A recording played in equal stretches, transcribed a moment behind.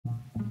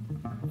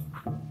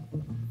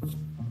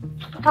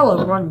Hello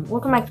everyone,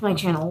 welcome back to my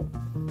channel.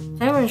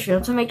 Today I'm going to show you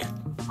how to make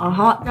a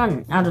hot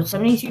gun out of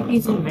 72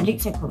 pieces of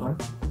magicsnake puzzle.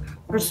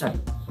 First step.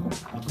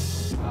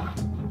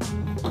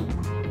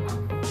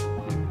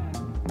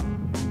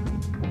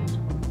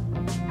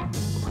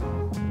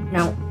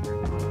 Now,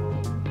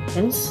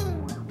 since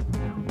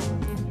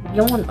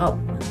yellow one up,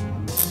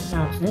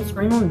 now since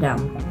green one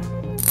down.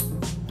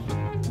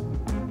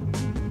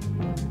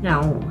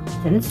 Now,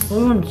 since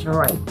blue one to the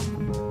right.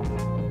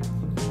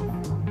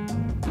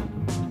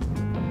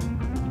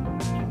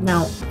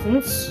 Now,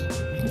 since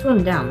this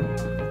one down.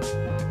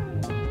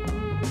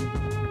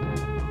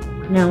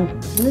 Now,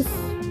 this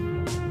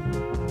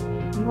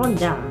one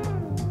down.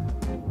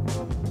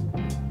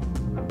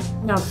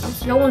 Now,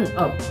 this yellow one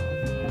up.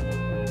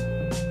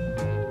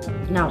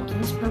 Now,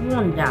 this purple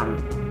one down.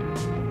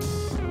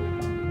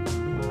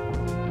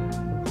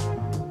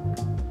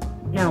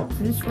 Now,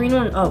 this green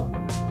one up.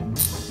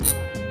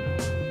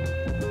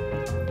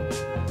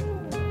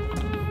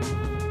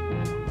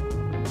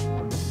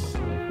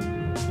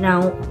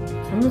 Now,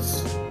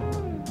 this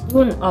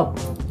blue one up.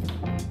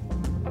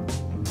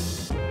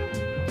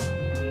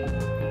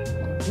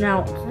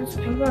 Now, this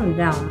pink one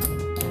down.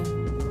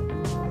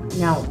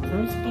 Now,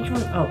 this peach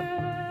one up.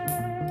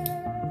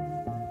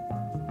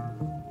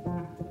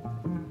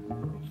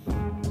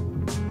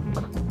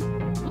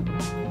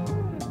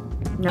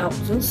 Now,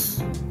 this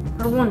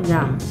purple one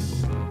down.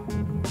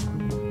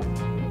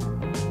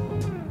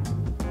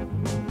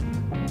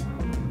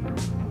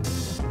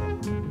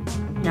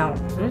 Now,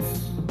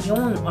 this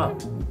yellow one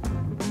up.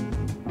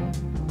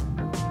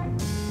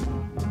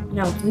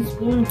 Now, this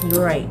blue one to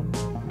the right.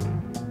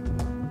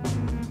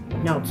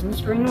 Now,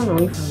 this green one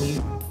away from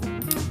you.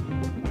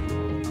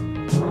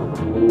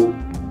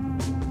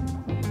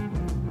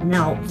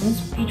 Now,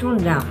 this peach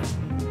one down.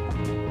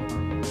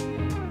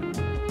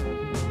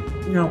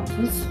 Now,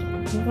 this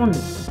pink one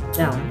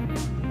down.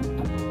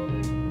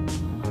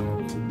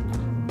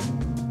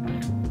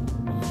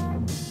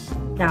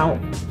 Now,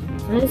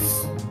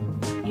 this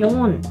yellow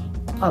one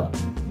up.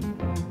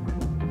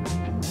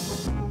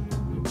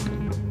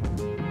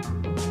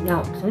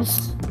 Now,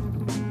 this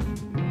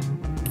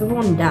purple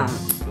one down.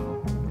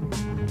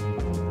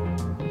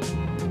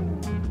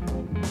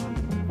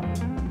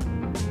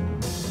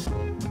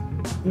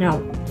 Now,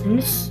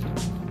 this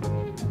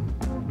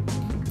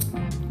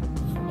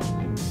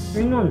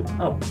green one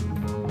up.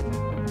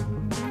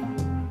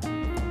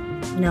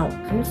 Now,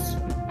 this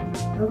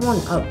purple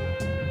one up.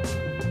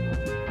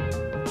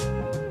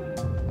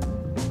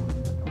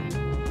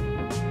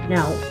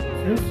 Now,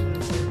 this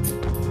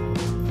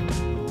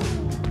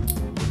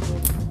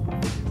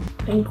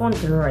pink one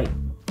to the right.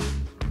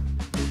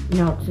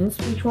 Now, this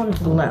peach one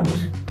to the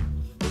left.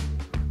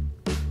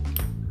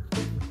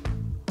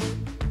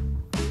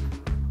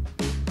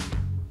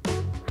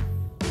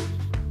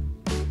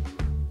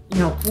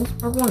 Now, this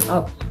purple one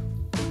up.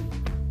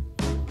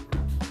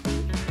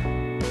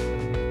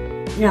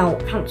 Now,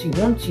 count to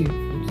 1, 2.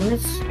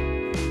 This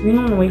green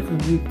one away from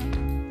you.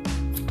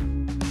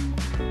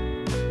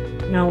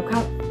 Now,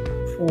 count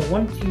for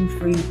 1, 2,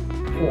 3,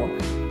 4.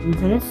 And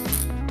this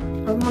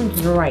purple one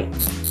to the right.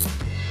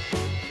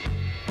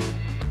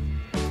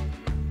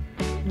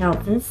 Now,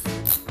 this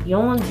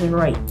yellow one to the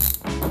right.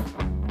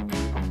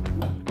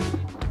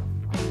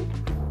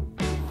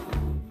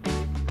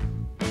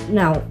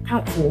 Now,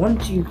 count for 1,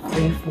 2,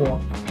 3, 4.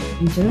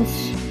 And this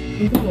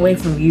pink one away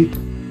from you.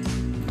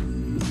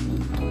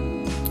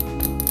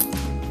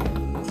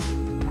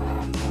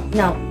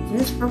 Now,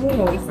 this purple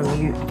away from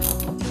you.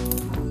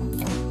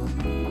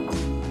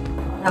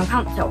 Now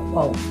count to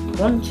 12.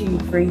 1, 2,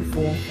 3,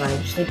 4,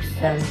 5, 6,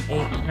 7,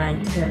 8,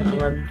 9, 10,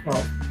 11,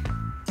 12.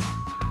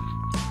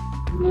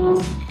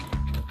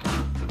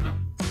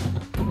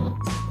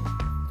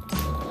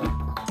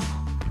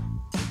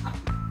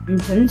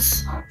 And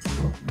since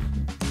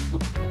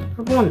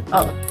purple one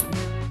up.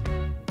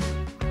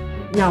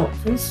 Now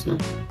since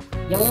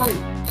yellow one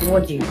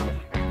towards you.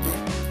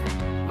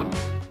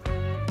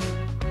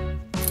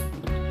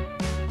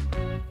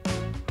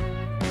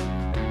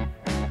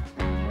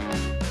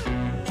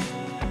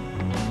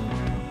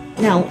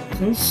 Now,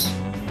 since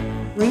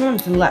green one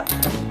to the left.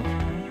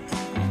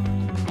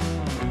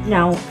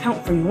 Now,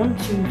 count 3, 1,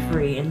 2,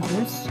 3, and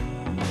this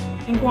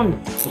pink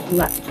one to the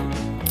left.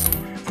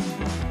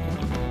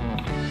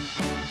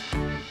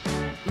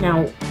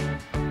 Now,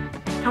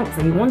 count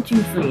 3, 1,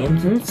 2, 3, and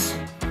this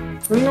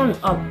green one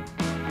up.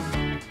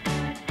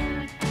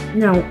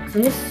 Now,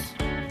 this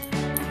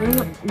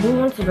blue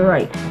one to the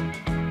right.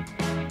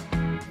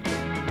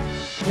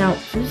 Now,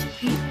 this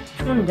peach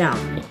one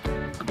down.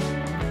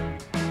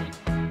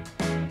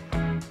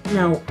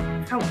 Now,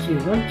 count to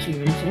 1, 2,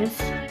 and this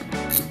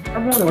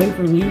purple one away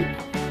from you.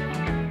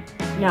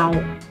 Now,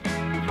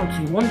 count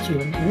to 1, 2,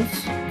 and this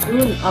blue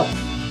one up.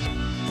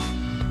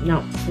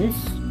 Now, this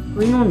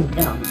green one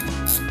down.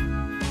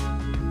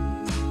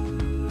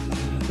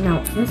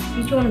 Now, this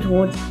peach one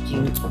towards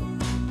you.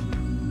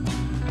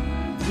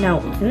 Now,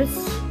 this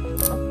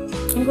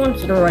pink one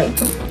to the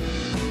right.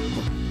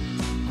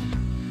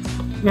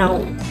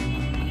 Now,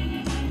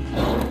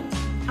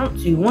 count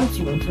to 1,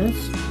 2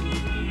 inches.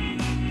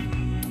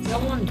 No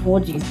one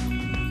towards you.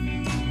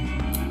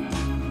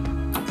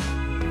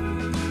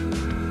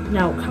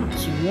 Now count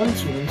to 1,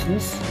 2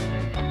 inches.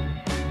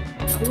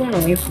 One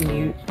away from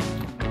you.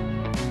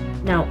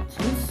 Now,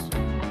 since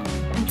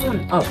each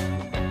one up,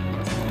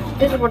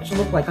 this is what you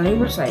look like on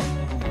either side.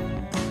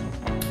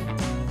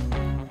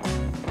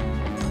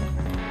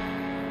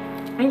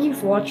 Thank you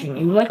for watching.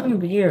 If you like my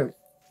video,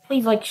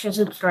 please like, share,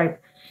 subscribe,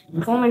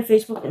 and follow my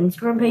Facebook and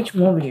Instagram page for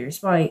more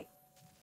videos. Bye.